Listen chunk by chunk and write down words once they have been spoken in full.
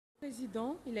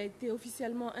Président, il a été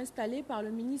officiellement installé par le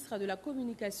ministre de la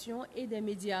Communication et des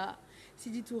Médias.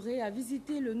 Sidi Touré a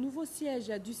visité le nouveau siège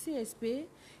du CSP.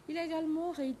 Il a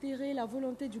également réitéré la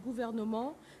volonté du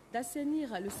gouvernement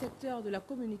d'assainir le secteur de la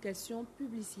communication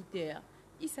publicitaire.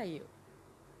 Issaïe.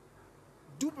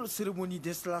 Double cérémonie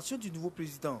d'installation du nouveau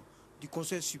président du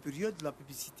Conseil Supérieur de la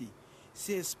Publicité,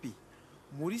 CSP,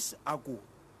 Maurice Ago,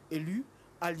 élu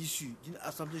à l'issue d'une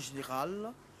assemblée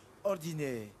générale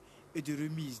ordinaire et de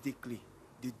remise des clés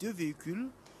de 2 véhicules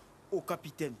au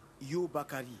capitaine Yo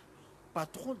Bakari,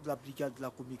 patron de la brigade de la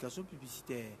communication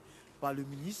publicitaire, par le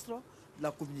ministre de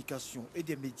la Communication et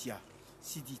des Médias,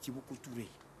 Sidi Touré.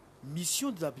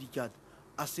 Mission de la brigade,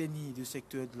 assainir le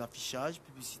secteur de l'affichage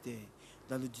publicitaire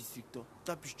dans le district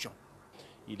d'Abidjan.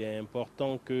 Il est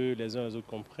important que les uns et les autres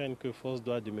comprennent que force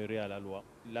doit demeurer à la loi.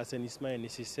 L'assainissement est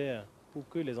nécessaire pour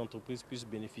que les entreprises puissent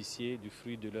bénéficier du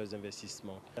fruit de leurs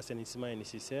investissements. L'assainissement est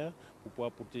nécessaire pour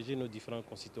pouvoir protéger nos différents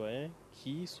concitoyens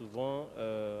qui souvent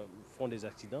font des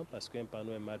accidents parce qu'un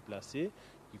panneau est mal placé.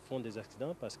 Ils font des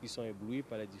accidents parce qu'ils sont éblouis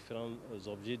par les différents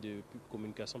objets de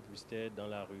communication publicitaire dans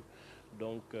la rue.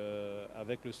 Donc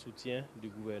avec le soutien du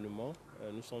gouvernement,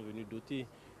 nous sommes venus doter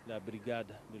la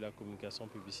brigade de la communication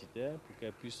publicitaire pour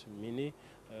qu'elle puisse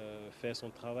faire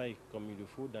son travail comme il le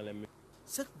faut dans les...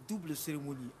 Cette double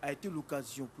cérémonie a été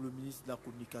l'occasion pour le ministre de la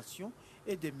Communication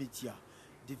et des Médias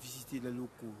de visiter les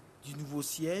locaux du nouveau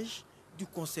siège du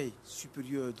Conseil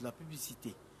Supérieur de la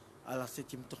Publicité à la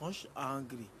 7e tranche à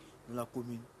Angré, dans la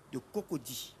commune de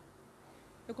Cocody.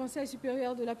 Le Conseil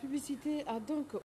Supérieur de la Publicité a donc